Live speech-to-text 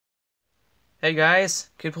Hey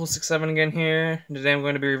guys, Kidpool67 again here. Today I'm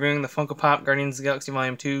going to be reviewing the Funko Pop Guardians of the Galaxy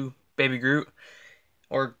Volume 2 Baby Groot.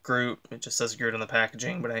 Or Groot, it just says Groot on the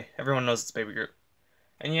packaging, but everyone knows it's Baby Groot.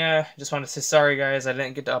 And yeah, just wanted to say sorry guys, I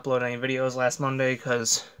didn't get to upload any videos last Monday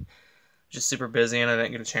because I'm just super busy and I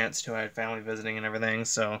didn't get a chance to. I had family visiting and everything,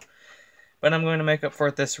 so... But I'm going to make up for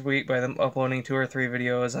it this week by uploading 2 or 3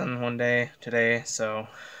 videos on one day today, so...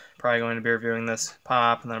 Probably going to be reviewing this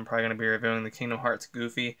Pop, and then I'm probably going to be reviewing the Kingdom Hearts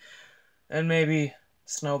Goofy. And maybe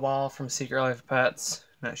Snowball from Secret Life of Pets.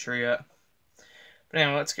 Not sure yet. But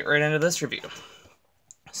anyway, let's get right into this review.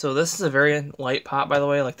 So this is a very light pop, by the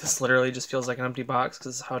way. Like, this literally just feels like an empty box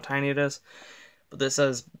because of how tiny it is. But this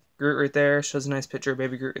says Groot right there. Shows a nice picture of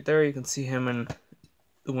Baby Groot right there. You can see him in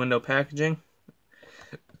the window packaging.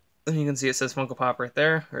 And you can see it says Funko Pop right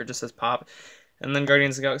there. Or it just says Pop. And then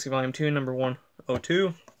Guardians of the Galaxy Volume 2, number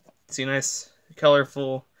 102. See a nice,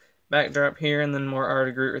 colorful backdrop here, and then more art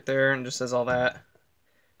of Groot right there, and it just says all that.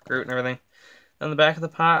 Groot and everything. On the back of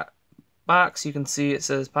the box, you can see it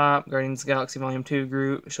says Pop, Guardians of the Galaxy Volume 2,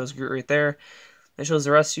 Groot. It shows Groot right there. It shows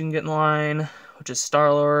the rest you can get in line, which is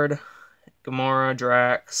Star-Lord, Gamora,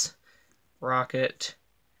 Drax, Rocket,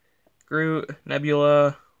 Groot,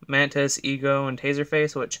 Nebula, Mantis, Ego, and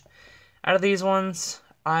Taserface, which, out of these ones,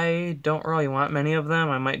 I don't really want many of them.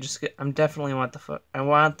 I might just get, I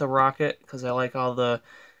want the Rocket, because I like all the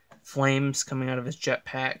flames coming out of his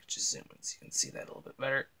jetpack. Just zoom in so you can see that a little bit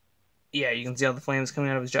better. Yeah, you can see all the flames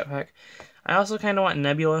coming out of his jetpack. I also kind of want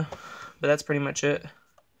Nebula, but that's pretty much it.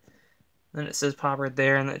 Then it says Pop right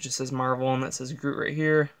there, and that just says Marvel, and that says Groot right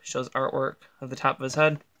here. Shows artwork of the top of his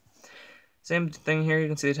head. Same thing here, you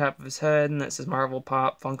can see the top of his head, and that says Marvel,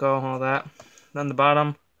 Pop, Funko, all that. Then the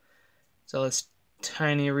bottom, so this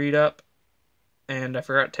tiny read up, and I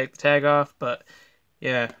forgot to take the tag off, but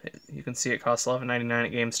yeah, you can see it costs $11.99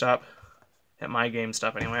 at GameStop. At my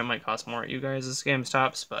GameStop anyway. It might cost more at you guys'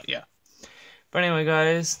 GameStops, but yeah. But anyway,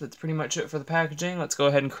 guys, that's pretty much it for the packaging. Let's go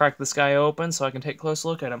ahead and crack this guy open so I can take a close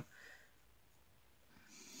look at him.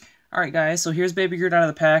 Alright, guys, so here's Baby Groot out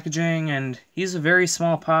of the packaging, and he's a very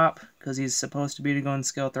small pop, because he's supposed to be to go in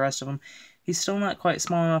scale with the rest of them. He's still not quite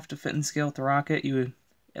small enough to fit in scale with the Rocket. You would,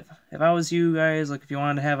 if I was you guys, like if you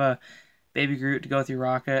wanted to have a Baby Groot to go with your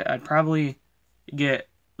Rocket, I'd probably get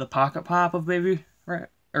the Pocket Pop of Baby,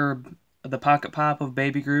 or the Pocket Pop of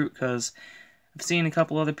Baby Groot, because I've seen a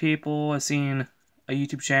couple other people. I've seen a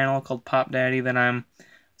YouTube channel called Pop Daddy that I'm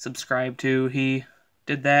subscribed to. He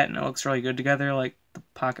did that, and it looks really good together, like the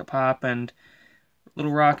Pocket Pop and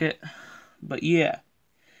Little Rocket. But yeah.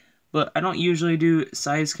 But I don't usually do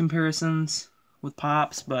size comparisons with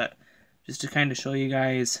Pops, but just to kind of show you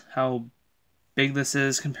guys how big this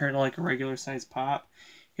is compared to like a regular size Pop.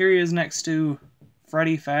 Here he is next to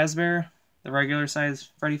Freddy Fazbear, the regular size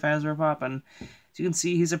Freddy Fazbear Pop, and as you can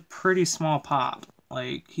see, he's a pretty small Pop.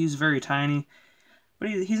 Like, he's very tiny, but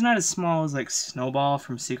he's not as small as like Snowball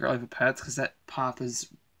from Secret Life of Pets, because that Pop is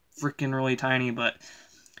freaking really tiny. But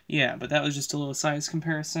yeah, but that was just a little size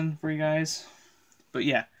comparison for you guys. But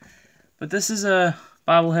yeah, but this is a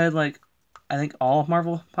bobblehead. Like, I think all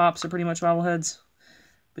Marvel Pops are pretty much bobbleheads.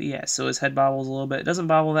 But yeah, so his head bobbles a little bit. It doesn't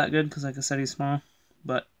bobble that good because, like I said, he's small,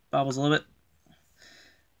 but bobbles a little bit.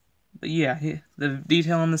 But yeah, the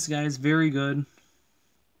detail on this guy is very good.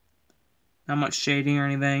 Not much shading or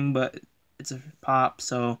anything, but it's a Pop,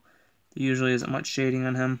 so there usually isn't much shading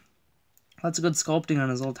on him. Lots of good sculpting on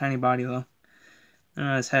his little tiny body, though. And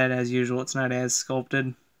on his head, as usual, it's not as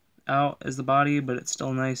sculpted out as the body, but it's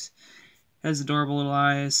still nice. He has adorable little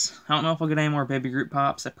eyes. I don't know if I'll get any more Baby Groot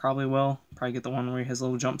Pops. I probably will. Probably get the one where he has a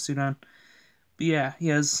little jumpsuit on. But yeah,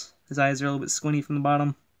 his eyes are a little bit squinty from the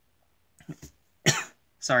bottom.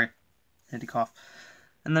 Sorry. I had to cough.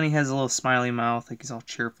 And then he has a little smiley mouth, like he's all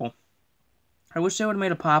cheerful. I wish they would have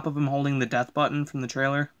made a pop of him holding the death button from the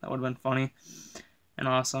trailer. That would have been funny and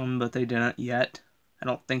awesome, but they didn't yet. I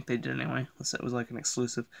don't think they did anyway, unless it was like an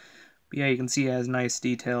exclusive. But yeah, you can see he has nice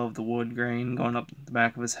detail of the wood grain going up the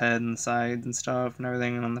back of his head and the sides and stuff and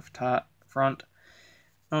everything, and on the front.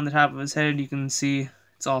 On the top of his head, you can see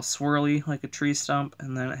it's all swirly like a tree stump,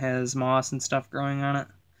 and then it has moss and stuff growing on it.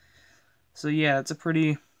 So yeah, it's a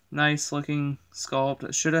pretty nice looking sculpt.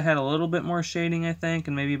 It should have had a little bit more shading, I think,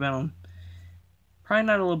 and maybe been probably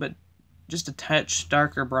not a little bit, just a touch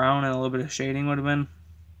darker brown and a little bit of shading would have been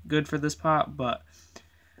good for this Pop. But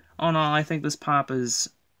all in all, I think this Pop is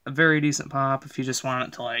a very decent Pop if you just want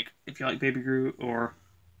it to, like, if you like Baby Groot, or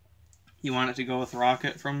you want it to go with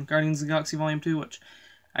Rocket from Guardians of the Galaxy Volume 2, which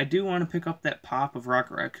I do want to pick up that Pop of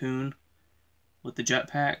Rocket Raccoon with the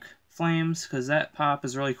jetpack flames, because that Pop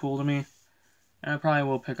is really cool to me. And I probably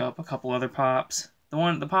will pick up a couple other Pops.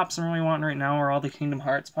 The Pops I'm really wanting right now are all the Kingdom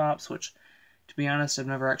Hearts Pops, which To be honest, I've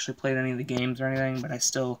never actually played any of the games or anything, but I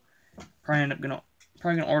still probably gonna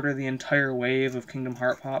order the entire wave of Kingdom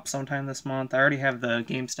Heart Pop sometime this month. I already have the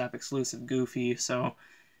GameStop exclusive Goofy, so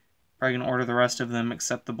probably gonna order the rest of them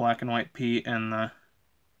except the Black and White Pete and the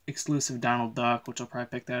exclusive Donald Duck, which I'll probably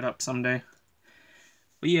pick that up someday.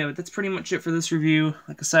 But yeah, that's pretty much it for this review.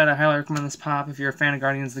 Like I said, I highly recommend this pop if you're a fan of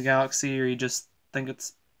Guardians of the Galaxy or you just think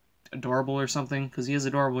it's adorable or something, because he is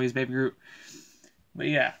adorable, he's Baby Groot. But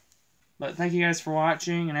yeah. But thank you guys for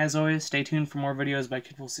watching, and as always, stay tuned for more videos by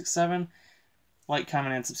Kidful67. Like,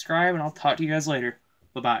 comment, and subscribe, and I'll talk to you guys later.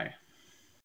 Bye-bye.